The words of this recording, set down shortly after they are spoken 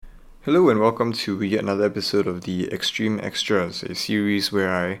Hello and welcome to yet another episode of the Extreme Extras, a series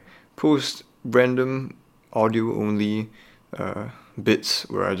where I post random audio only bits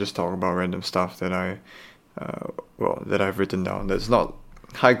where I just talk about random stuff that that I've written down that's not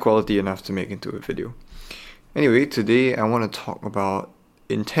high quality enough to make into a video. Anyway, today I want to talk about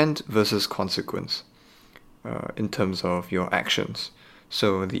intent versus consequence in terms of your actions.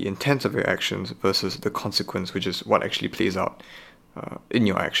 So the intent of your actions versus the consequence, which is what actually plays out in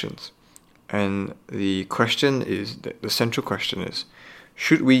your actions. And the central question is,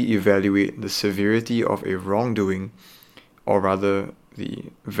 should we evaluate the severity of a wrongdoing, or rather the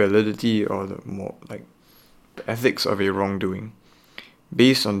validity or the ethics of a wrongdoing,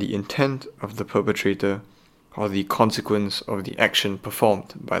 based on the intent of the perpetrator or the consequence of the action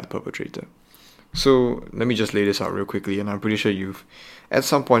performed by the perpetrator? So let me just lay this out real quickly, and I'm pretty sure you've at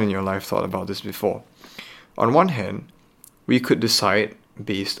some point in your life thought about this before. On one hand, we could decide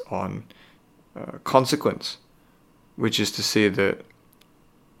based on consequence, which is to say that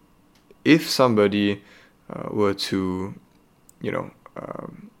if somebody were to,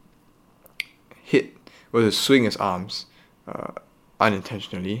 were to swing his arms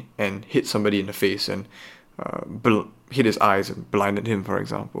unintentionally and hit somebody in the face and hit his eyes and blinded him, for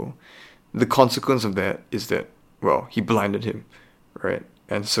example, the consequence of that is that, well, he blinded him, right?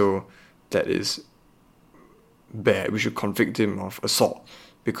 And so that is bad. We should convict him of assault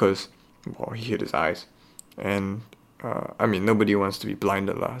because, well, he hit his eyes. And, nobody wants to be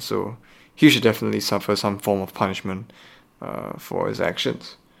blinded, so he should definitely suffer some form of punishment for his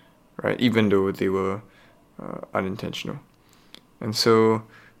actions, right? Even though they were unintentional. And so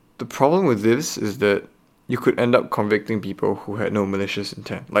the problem with this is that you could end up convicting people who had no malicious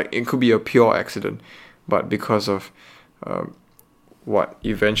intent. Like, it could be a pure accident, but because of what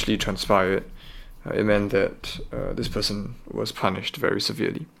eventually transpired, it meant that this person was punished very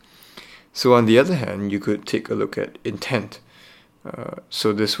severely. So on the other hand, you could take a look at intent.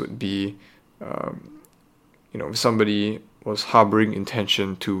 So this would be, if somebody was harboring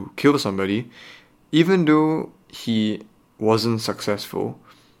intention to kill somebody, even though he wasn't successful,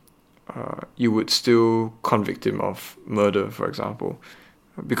 you would still convict him of murder, for example,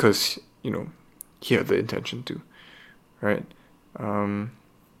 because, he had the intention to, right?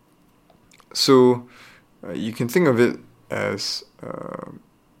 So you can think of it as,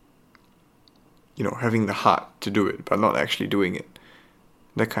 having the heart to do it, but not actually doing it,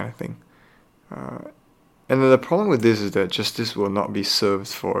 that kind of thing. And then the problem with this is that justice will not be served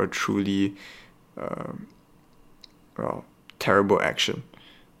for a truly, terrible action.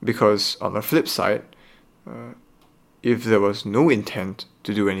 Because on the flip side, if there was no intent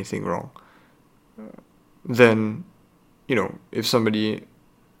to do anything wrong, then, if somebody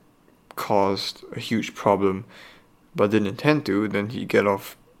caused a huge problem but didn't intend to, then he'd get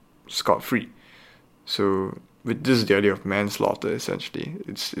off scot-free. So this is the idea of manslaughter, essentially.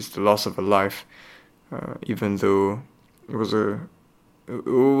 It's the loss of a life, even though it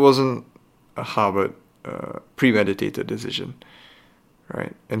wasn't a harbored, premeditated decision,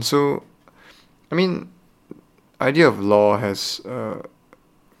 right? And so, idea of law has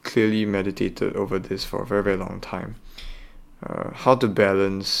clearly meditated over this for a very, very long time. How to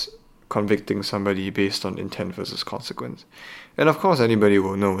balance convicting somebody based on intent versus consequence. And of course, anybody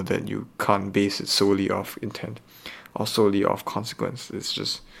will know that you can't base it solely off intent or solely off consequence. It's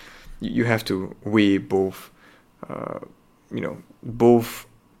just, you have to weigh both, both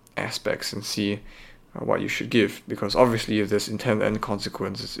aspects and see what you should give. Because obviously, if there's intent and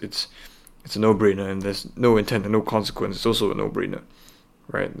consequence, it's a no-brainer, and there's no intent and no consequence, it's also a no-brainer,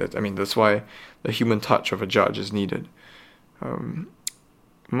 right? That's why the human touch of a judge is needed.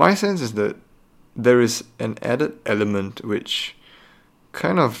 My sense is that there is an added element which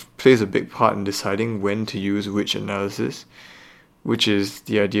kind of plays a big part in deciding when to use which analysis, which is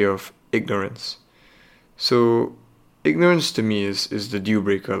the idea of ignorance. So ignorance to me is the deal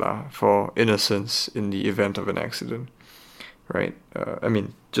breaker for innocence in the event of an accident, right?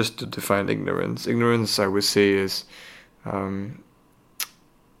 Just to define ignorance I would say is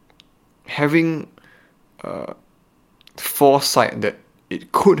having foresight that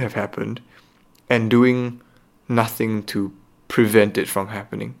it could have happened and doing nothing to prevent it from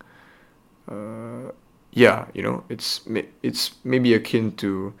happening. It's maybe akin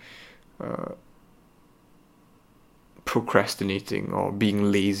to procrastinating or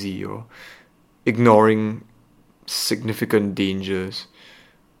being lazy or ignoring significant dangers.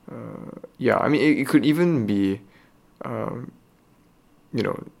 It could even be,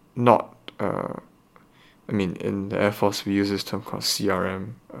 not. In the Air Force, we use this term called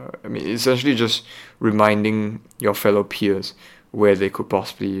CRM. Essentially just reminding your fellow peers where they could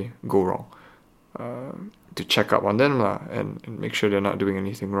possibly go wrong. To check up on them and make sure they're not doing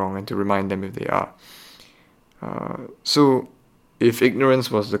anything wrong, and to remind them if they are. So if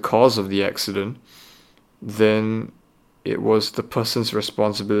ignorance was the cause of the accident, then it was the person's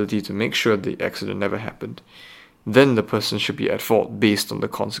responsibility to make sure the accident never happened. Then the person should be at fault based on the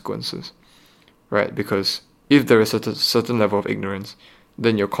consequences, right? Because if there is a certain level of ignorance,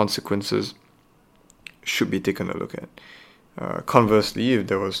 then your consequences should be taken a look at. Conversely, if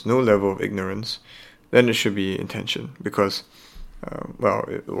there was no level of ignorance, then it should be intention, because,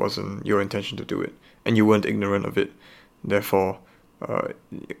 it wasn't your intention to do it, and you weren't ignorant of it. Therefore,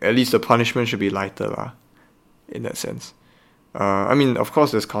 at least the punishment should be lighter, in that sense. Of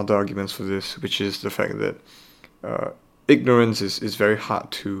course, there's counter arguments for this, which is the fact that ignorance is very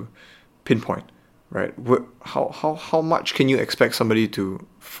hard to pinpoint, right? How much can you expect somebody to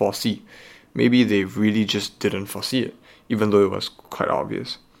foresee? Maybe they really just didn't foresee it, even though it was quite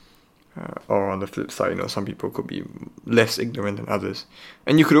obvious. Or on the flip side, some people could be less ignorant than others,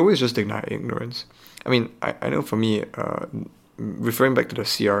 and you could always just deny ignorance. I know for me, referring back to the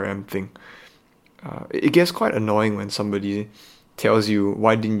CRM thing, it gets quite annoying when somebody tells you,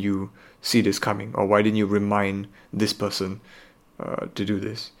 why didn't you see this coming, or why didn't you remind this person to do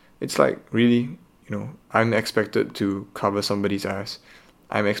this? It's like, really, I'm expected to cover somebody's ass.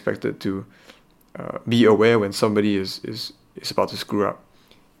 I'm expected to be aware when somebody is about to screw up.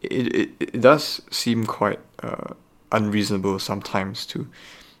 It does seem quite unreasonable sometimes to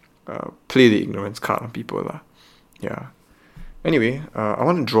play the ignorance card on people. Yeah. Anyway, I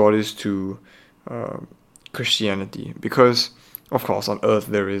want to draw this to Christianity, because, of course, on earth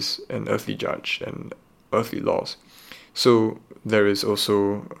there is an earthly judge and earthly laws. So there is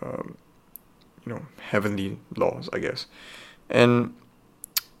also, heavenly laws, I guess. And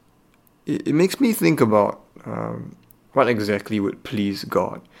it makes me think about what exactly would please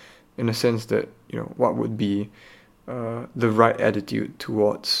God, in a sense that, what would be the right attitude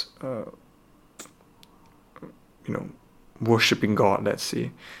towards, worshipping God, let's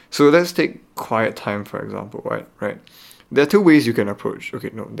say. So let's take quiet time, for example, right? There are two ways you can approach.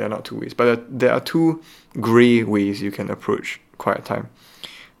 Okay, no, there are not two ways, but there are two gray ways you can approach quiet time.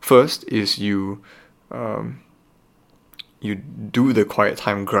 First is you do the quiet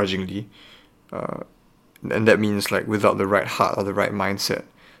time grudgingly, and that means like without the right heart or the right mindset.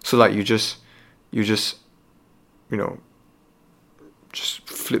 So like you just just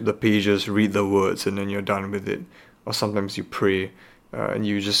flip the pages, read the words, and then you're done with it. Or sometimes you pray and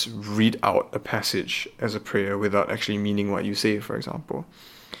you just read out a passage as a prayer without actually meaning what you say, for example.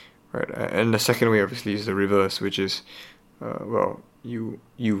 Right? And the second way, obviously, is the reverse, which is, you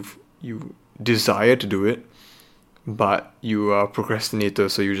desire to do it, but you are a procrastinator,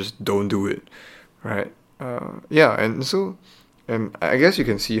 so you just don't do it, right? And I guess you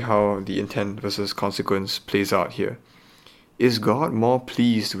can see how the intent versus consequence plays out here. Is God more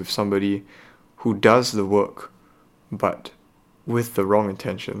pleased with somebody who does the work, but with the wrong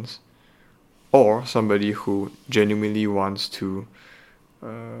intentions, or somebody who genuinely wants to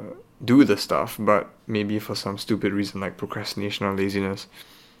do the stuff, but maybe for some stupid reason like procrastination or laziness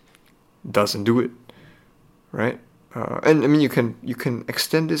doesn't do it, right? You can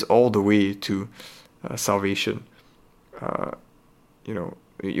extend this all the way to salvation.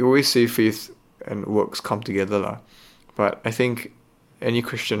 You always say faith and works come together, but I think any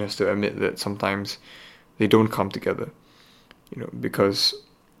Christian has to admit that sometimes they don't come together, because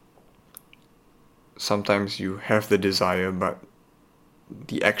sometimes you have the desire, but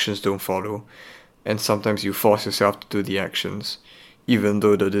the actions don't follow, and sometimes you force yourself to do the actions, even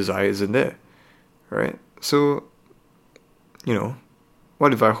though the desire isn't there, right? So,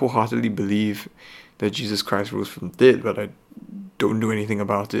 what if I wholeheartedly believe that Jesus Christ rose from the dead, but I don't do anything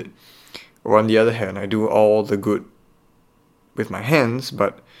about it? Or on the other hand, I do all the good with my hands,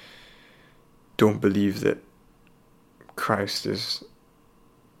 but don't believe that Christ is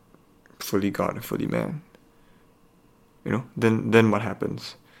fully God and fully man. Then what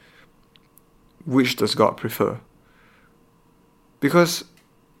happens? Which does God prefer? Because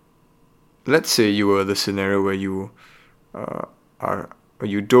let's say you were the scenario where you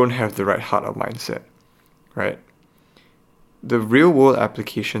you don't have the right heart or mindset, right? The real world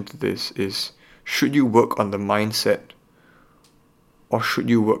application to this is, should you work on the mindset, or should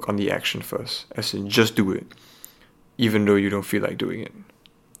you work on the action first? As in, just do it, even though you don't feel like doing it,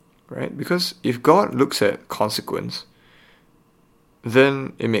 right? Because if God looks at consequence,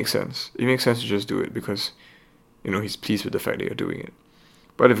 then it makes sense. It makes sense to just do it because, He's pleased with the fact that you're doing it.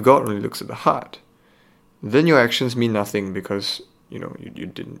 But if God only looks at the heart, then your actions mean nothing because, you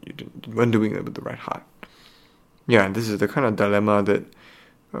weren't doing it with the right heart. yeah, this is the kind of dilemma that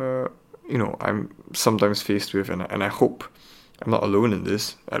I'm sometimes faced with, and I hope I'm not alone in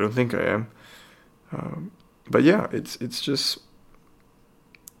this. I don't think I am. But yeah, it's just,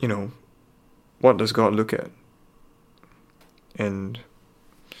 what does God look at? And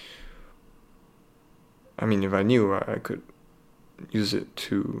I mean, if I knew, I could use it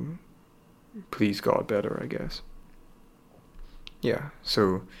to please God better, I guess. Yeah,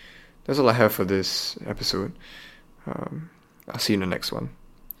 so that's all I have for this episode. I'll see you in the next one.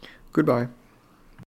 Goodbye.